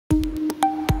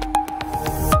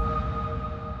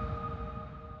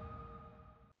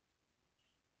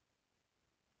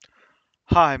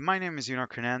Hi, my name is Yunar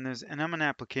Hernandez, and I'm an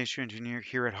application engineer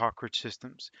here at Hawkridge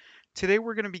Systems. Today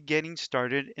we're going to be getting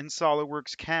started in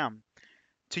SOLIDWORKS CAM.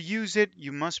 To use it,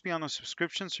 you must be on a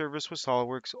subscription service with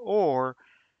SOLIDWORKS, or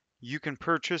you can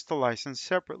purchase the license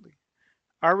separately.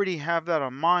 I already have that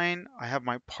on mine. I have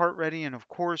my part ready, and of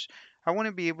course, I want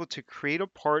to be able to create a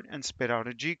part and spit out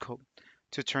a G-code.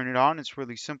 To turn it on, it's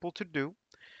really simple to do.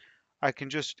 I can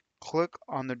just click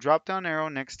on the drop down arrow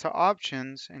next to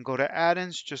options and go to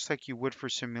add-ins just like you would for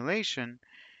simulation,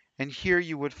 and here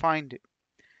you would find it.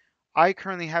 I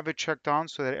currently have it checked on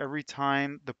so that every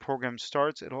time the program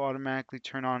starts, it'll automatically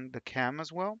turn on the cam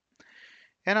as well.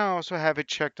 And I also have it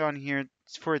checked on here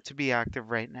for it to be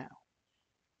active right now.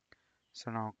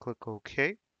 So now I'll click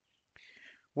OK.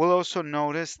 We'll also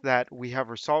notice that we have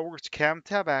our SOLIDWORKS CAM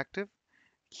tab active.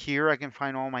 Here I can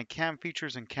find all my CAM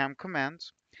features and CAM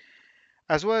commands.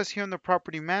 As well as here in the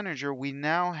Property Manager, we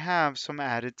now have some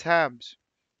added tabs.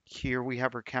 Here we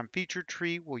have our CAM feature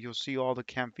tree where you'll see all the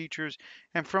CAM features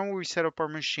and from where we set up our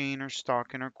machine, our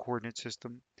stock, and our coordinate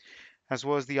system, as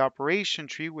well as the operation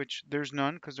tree, which there's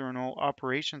none because there are no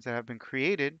operations that have been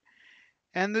created,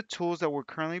 and the tools that will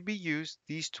currently be used.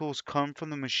 These tools come from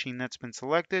the machine that's been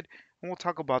selected, and we'll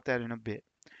talk about that in a bit.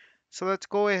 So let's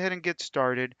go ahead and get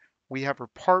started. We have our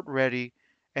part ready,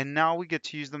 and now we get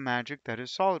to use the magic that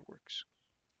is SOLIDWORKS.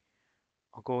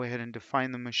 I'll go ahead and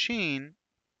define the machine.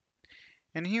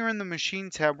 And here in the machine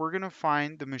tab, we're going to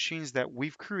find the machines that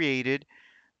we've created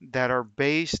that are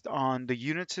based on the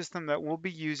unit system that we'll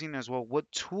be using, as well what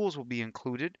tools will be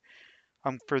included.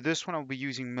 For this one, I'll be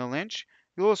using mill inch.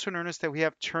 You'll also notice that we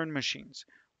have turn machines.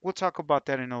 We'll talk about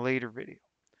that in a later video.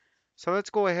 So let's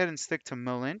go ahead and stick to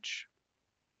mill inch.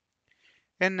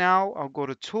 And now I'll go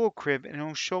to tool crib and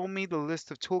it'll show me the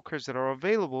list of tool cribs that are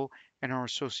available and are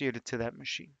associated to that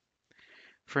machine.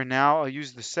 For now, I'll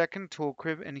use the second tool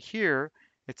crib, and here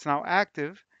it's now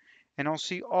active, and I'll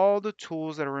see all the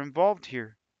tools that are involved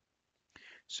here.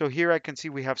 So here I can see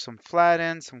we have some flat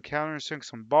ends, some countersink,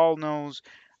 some ball nose.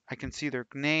 I can see their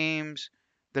names,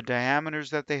 the diameters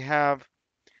that they have.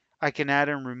 I can add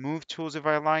and remove tools if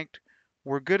I liked.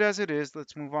 We're good as it is.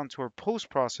 Let's move on to our post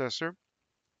processor.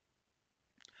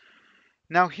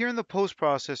 Now here in the post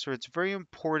processor, it's very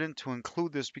important to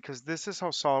include this because this is how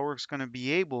SOLIDWORKS is going to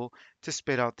be able to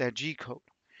spit out that G code.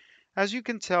 As you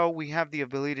can tell, we have the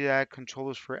ability to add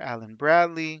controllers for Allen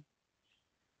Bradley.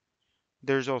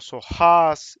 There's also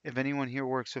Haas. If anyone here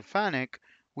works with FANUC,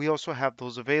 we also have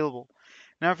those available.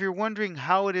 Now, if you're wondering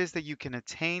how it is that you can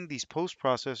attain these post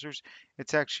processors,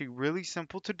 it's actually really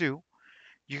simple to do.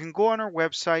 You can go on our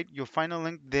website. You'll find a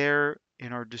link there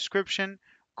in our description.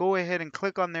 Go ahead and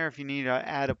click on there if you need to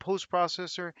add a post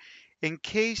processor. In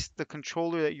case the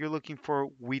controller that you're looking for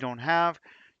we don't have,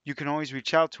 you can always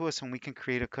reach out to us and we can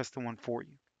create a custom one for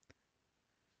you.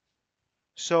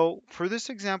 So for this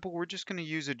example, we're just going to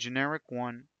use a generic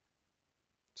one.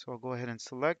 So I'll go ahead and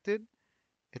select it.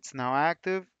 It's now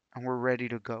active and we're ready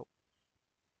to go.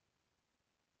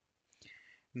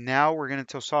 Now we're going to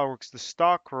tell SOLIDWORKS the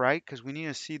stock, right? Because we need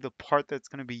to see the part that's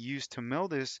going to be used to mill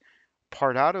this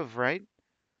part out of, right?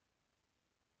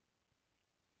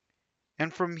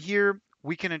 And from here,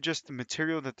 we can adjust the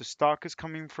material that the stock is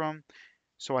coming from.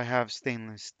 So I have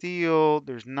stainless steel,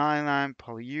 there's nylon,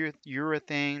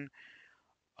 polyurethane.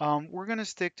 We're going to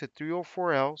stick to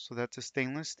 304L, so that's a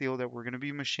stainless steel that we're going to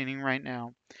be machining right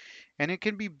now. And it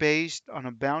can be based on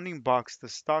a bounding box, the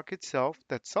stock itself,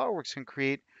 that SOLIDWORKS can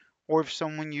create, or if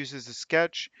someone uses a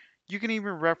sketch, you can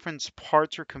even reference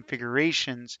parts or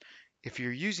configurations if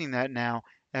you're using that now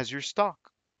as your stock.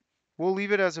 We'll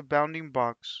leave it as a bounding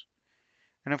box.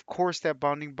 And of course, that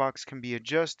bounding box can be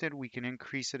adjusted. We can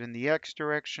increase it in the X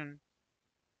direction,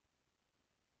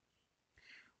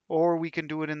 or we can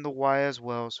do it in the Y as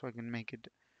well. So I can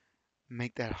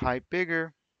make that height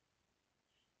bigger,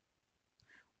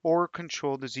 or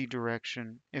control the Z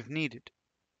direction if needed.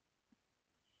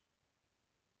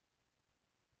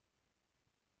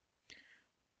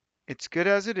 It's good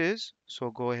as it is, so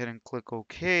I'll go ahead and click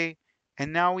OK.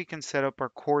 And now we can set up our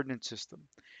coordinate system.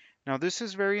 Now this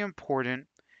is very important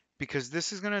because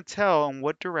this is going to tell in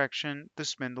what direction the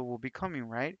spindle will be coming,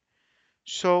 right?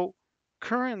 So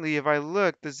currently, if I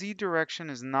look, the Z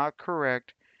direction is not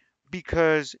correct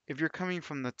because if you're coming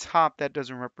from the top, that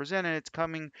doesn't represent it. It's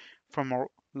coming from a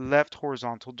left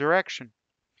horizontal direction.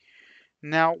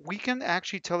 Now, we can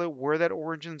actually tell it where that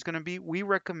origin is going to be. We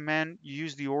recommend you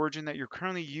use the origin that you're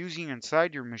currently using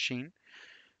inside your machine.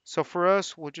 So for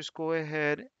us, we'll just go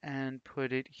ahead and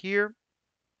put it here.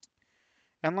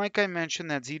 And like I mentioned,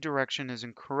 that Z direction is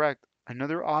incorrect.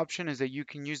 Another option is that you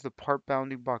can use the part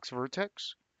bounding box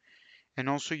vertex. and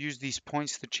also use these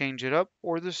points to change it up,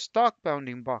 or the stock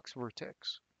bounding box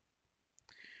vertex.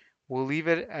 We'll leave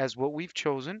it as what we've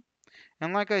chosen.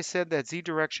 And like I said, that Z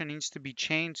direction needs to be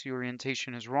changed. The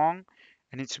orientation is wrong.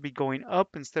 It needs to be going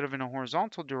up instead of in a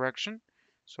horizontal direction.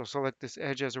 So select this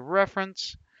edge as a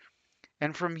reference.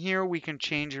 And from here, we can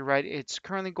change it, right? It's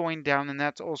currently going down, and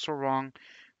that's also wrong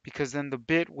because then the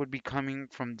bit would be coming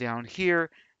from down here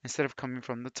instead of coming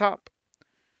from the top.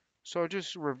 So I'll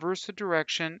just reverse the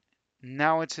direction.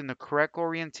 Now it's in the correct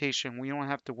orientation. We don't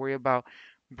have to worry about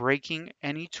breaking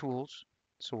any tools.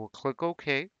 So we'll click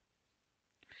OK.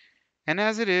 And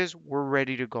as it is, we're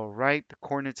ready to go, right? The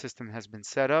coordinate system has been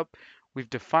set up. We've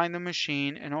defined the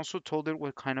machine and also told it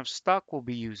what kind of stock we'll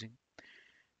be using.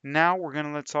 Now we're going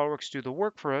to let SOLIDWORKS do the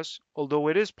work for us. Although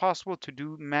it is possible to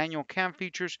do manual CAM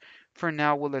features, for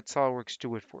now we'll let SOLIDWORKS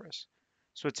do it for us.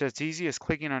 So it's as easy as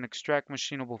clicking on Extract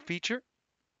Machinable Feature.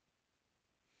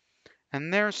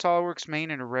 And there's SOLIDWORKS main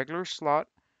in a regular slot.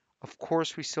 Of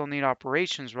course, we still need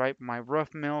operations, right? My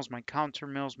rough mills, my counter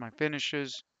mills, my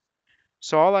finishes.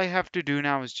 So all I have to do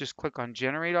now is just click on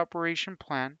Generate Operation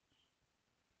Plan,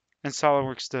 and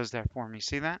SOLIDWORKS does that for me.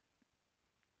 See that?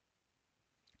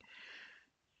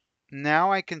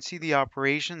 Now I can see the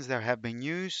operations that have been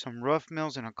used, some rough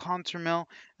mills and a contour mill,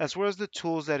 as well as the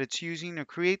tools that it's using to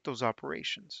create those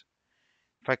operations.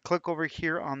 If I click over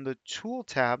here on the Tool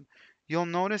tab, you'll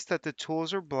notice that the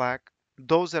tools are black.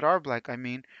 Those that are black, I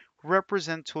mean,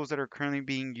 represent tools that are currently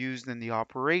being used in the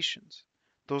operations.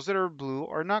 Those that are blue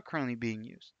are not currently being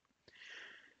used.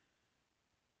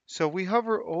 So we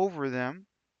hover over them,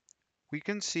 we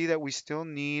can see that we still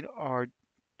need our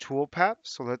toolpath.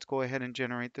 So let's go ahead and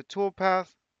generate the toolpath.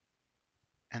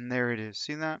 And there it is.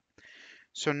 See that?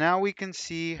 So now we can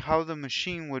see how the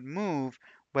machine would move,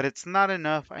 but it's not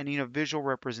enough. I need a visual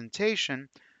representation.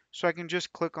 So I can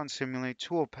just click on Simulate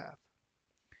Toolpath.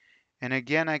 And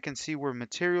again, I can see where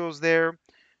materials there.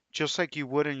 Just like you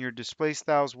would in your display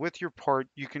styles with your part,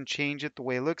 you can change it the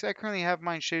way it looks. I currently have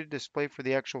mine shaded display for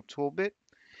the actual tool bit,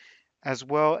 as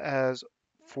well as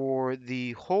for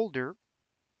the holder.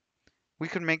 We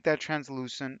can make that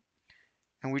translucent,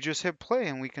 and we just hit play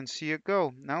and we can see it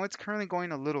go. Now it's currently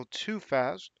going a little too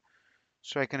fast,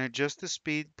 so I can adjust the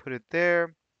speed, put it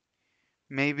there.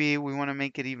 Maybe we want to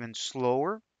make it even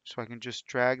slower, so I can just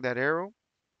drag that arrow.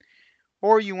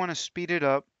 Or you want to speed it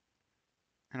up,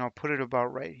 and I'll put it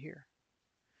about right here.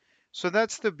 So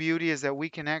that's the beauty, is that we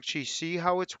can actually see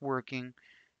how it's working,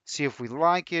 see if we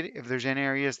like it, if there's any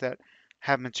areas that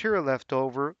have material left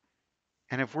over.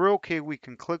 And if we're okay, we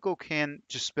can click OK and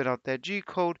just spit out that G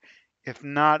code. If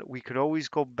not, we could always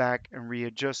go back and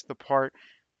readjust the part,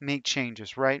 make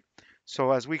changes, right?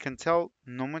 So as we can tell,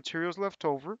 no materials left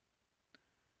over.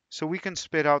 So we can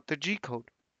spit out the G code.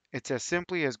 It's as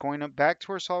simply as going up back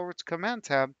to our SOLIDWORKS command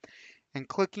tab and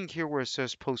clicking here where it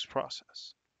says post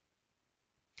process.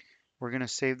 We're going to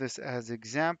save this as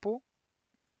example.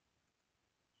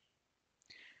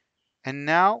 And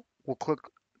now we'll click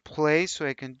play so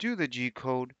I can do the G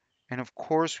code. And of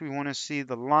course, we want to see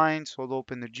the line, so I'll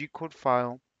open the G code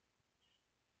file.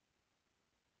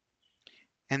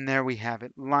 And there we have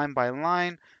it, line by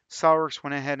line. SOLIDWORKS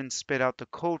went ahead and spit out the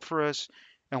code for us,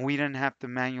 and we didn't have to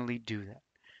manually do that.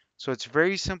 So it's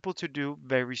very simple to do,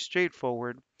 very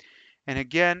straightforward. And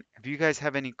again, if you guys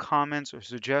have any comments or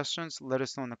suggestions, let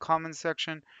us know in the comments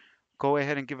section. Go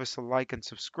ahead and give us a like and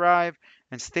subscribe,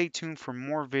 and stay tuned for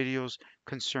more videos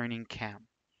concerning CAM.